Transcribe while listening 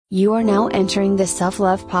You are now entering the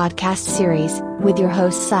Self-Love Podcast series, with your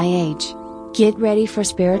host Sage. Get ready for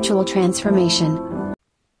spiritual transformation.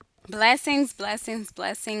 Blessings, blessings,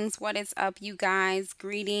 blessings. What is up, you guys?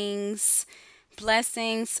 Greetings,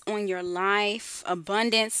 blessings on your life,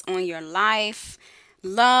 abundance on your life,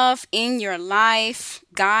 love in your life.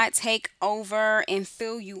 God take over and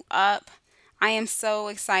fill you up. I am so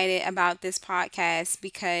excited about this podcast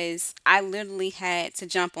because I literally had to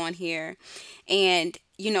jump on here and,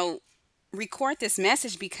 record this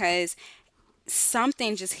message because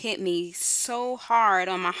something just hit me so hard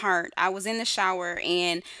on my heart. I was in the shower,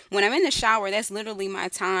 and when I'm in the shower, that's literally my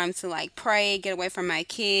time to like pray, get away from my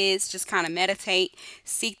kids, just kind of meditate,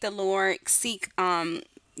 seek the Lord, seek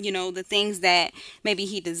the things that maybe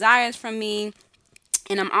he desires from me.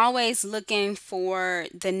 And I'm always looking for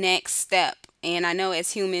the next step. And I know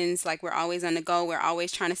as humans, like we're always on the go. We're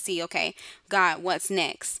always trying to see, okay, God, what's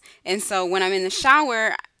next? And so when I'm in the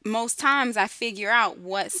shower, most times I figure out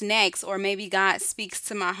what's next, or maybe God speaks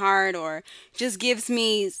to my heart or just gives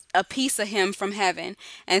me a piece of him from heaven.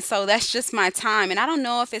 And so that's just my time. And I don't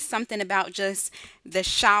know if it's something about just the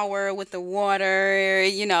shower with the water,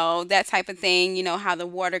 that type of thing, how the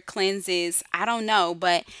water cleanses. I don't know,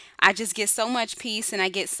 but I just get so much peace and I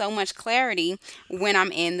get so much clarity when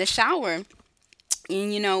I'm in the shower.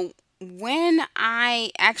 And when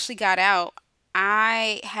I actually got out,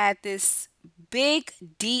 I had this big,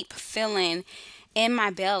 deep feeling in my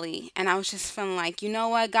belly. And I was just feeling like, you know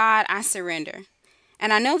what, God, I surrender.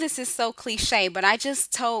 And I know this is so cliche, but I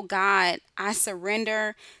just told God, I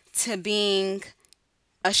surrender to being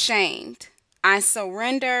ashamed. I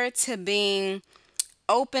surrender to being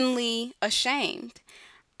openly ashamed.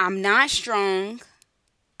 I'm not strong.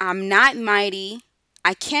 I'm not mighty.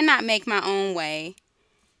 I cannot make my own way.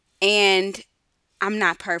 And I'm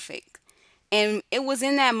not perfect. And it was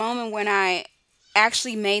in that moment when I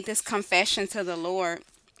actually made this confession to the Lord,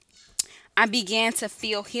 I began to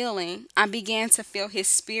feel healing. I began to feel his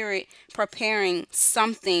spirit preparing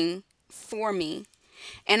something for me.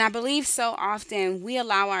 And I believe so often we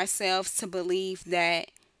allow ourselves to believe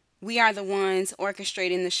that we are the ones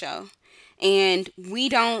orchestrating the show. And we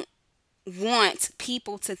don't want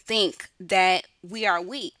people to think that we are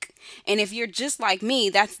weak. And if you're just like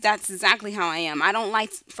me, that's exactly how I am. I don't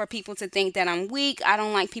like for people to think that I'm weak. I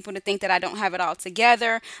don't like people to think that I don't have it all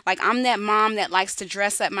together. Like, I'm that mom that likes to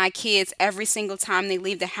dress up my kids every single time they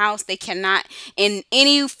leave the house. They cannot in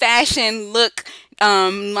any fashion look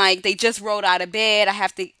like they just rolled out of bed. I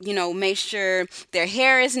have to, make sure their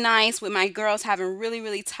hair is nice, with my girls having really,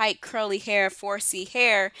 really tight curly hair, 4C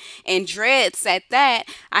hair, and dreads at that.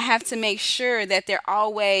 I have to make sure that they're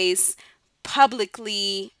always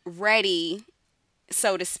publicly ready,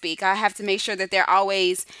 so to speak. I have to make sure that they're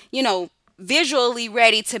always, visually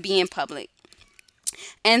ready to be in public.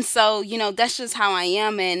 And so, that's just how I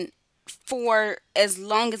am. And for as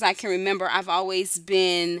long as I can remember, I've always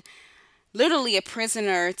been literally a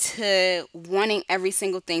prisoner to wanting every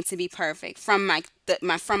single thing to be perfect, from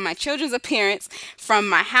my children's appearance, from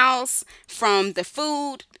my house, from the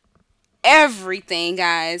food, everything,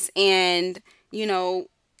 guys. And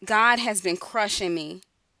God has been crushing me.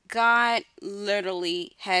 God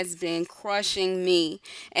literally has been crushing me.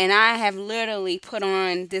 And I have literally put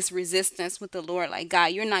on this resistance with the Lord. Like, God,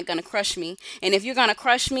 you're not going to crush me. And if you're going to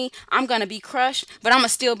crush me, I'm going to be crushed, but I'm going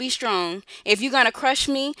to still be strong. If you're going to crush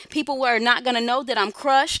me, people are not going to know that I'm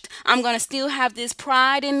crushed. I'm going to still have this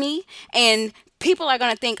pride in me. And people are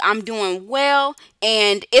going to think I'm doing well.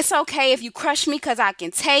 And it's okay if you crush me because I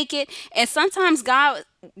can take it. And sometimes God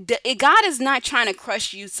is not trying to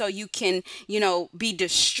crush you so you can, be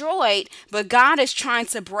destroyed, but God is trying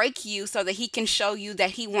to break you so that he can show you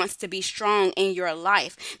that he wants to be strong in your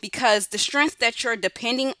life, because the strength that you're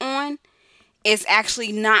depending on is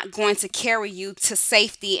actually not going to carry you to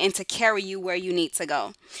safety and to carry you where you need to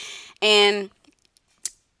go. And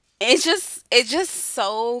it's just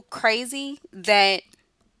so crazy that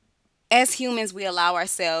as humans, we allow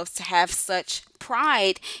ourselves to have such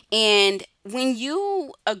pride. And when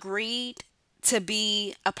you agreed to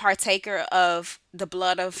be a partaker of the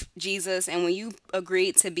blood of Jesus, and when you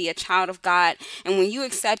agreed to be a child of God, and when you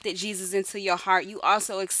accepted Jesus into your heart, you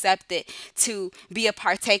also accepted to be a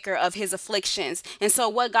partaker of his afflictions. And so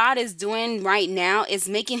what God is doing right now is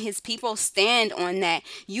making his people stand on that.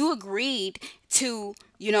 You agreed to,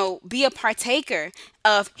 be a partaker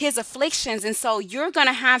of his afflictions. And so you're going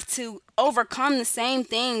to have to overcome the same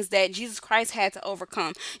things that Jesus Christ had to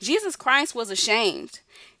overcome. Jesus Christ was ashamed.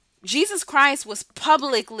 Jesus Christ was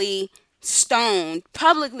publicly stoned,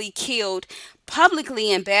 publicly killed,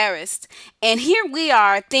 publicly embarrassed. And here we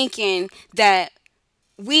are thinking that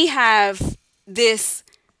we have this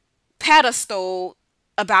pedestal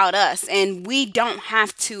about us, and we don't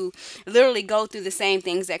have to literally go through the same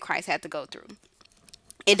things that Christ had to go through.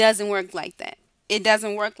 It doesn't work like that. It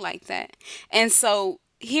doesn't work like that. And so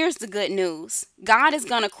here's the good news: God is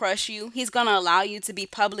going to crush you. He's going to allow you to be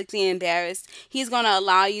publicly embarrassed. He's going to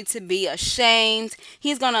allow you to be ashamed.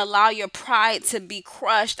 He's going to allow your pride to be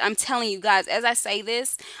crushed. I'm telling you guys, as I say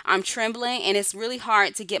this, I'm trembling, and it's really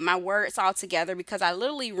hard to get my words all together because I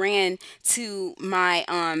literally ran to my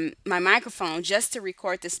microphone just to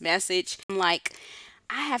record this message. I'm like,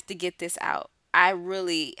 I have to get this out. I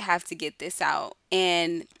really have to get this out.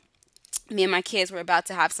 And me and my kids were about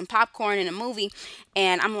to have some popcorn and a movie,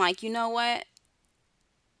 and I'm like, you know what?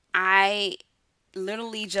 I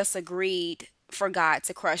literally just agreed for God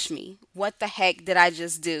to crush me. What the heck did I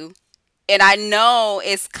just do? And I know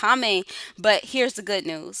it's coming, but here's the good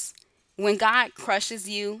news. When God crushes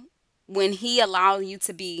you, when he allows you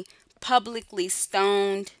to be publicly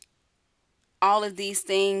stoned, all of these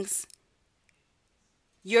things,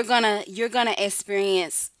 you're gonna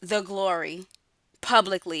experience the glory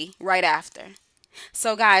publicly right after.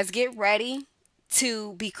 So guys, get ready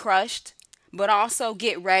to be crushed, but also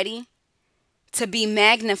get ready to be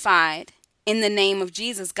magnified in the name of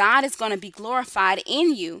Jesus. God is going to be glorified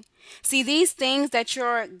in you. See, these things that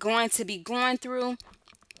you're going to be going through,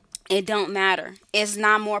 it don't matter. It's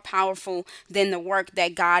not more powerful than the work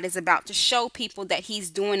that God is about to show people that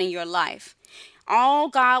he's doing in your life. All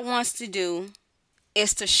God wants to do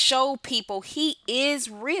is to show people he is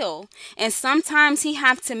real. And sometimes he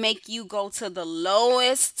have to make you go to the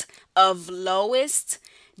lowest of lowest,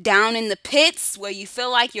 down in the pits where you feel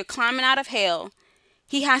like you're climbing out of hell.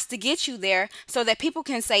 He has to get you there so that people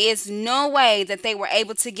can say it's no way that they were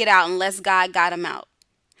able to get out unless God got them out.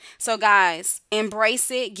 So guys, embrace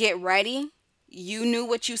it. Get ready. You knew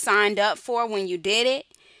what you signed up for when you did it.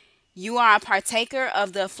 You are a partaker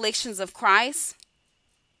of the afflictions of Christ.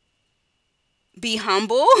 Be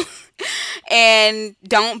humble and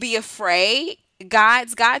don't be afraid.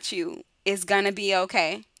 God's got you. It's going to be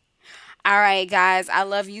okay. All right, guys, I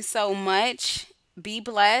love you so much. Be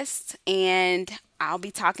blessed, and I'll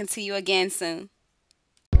be talking to you again soon.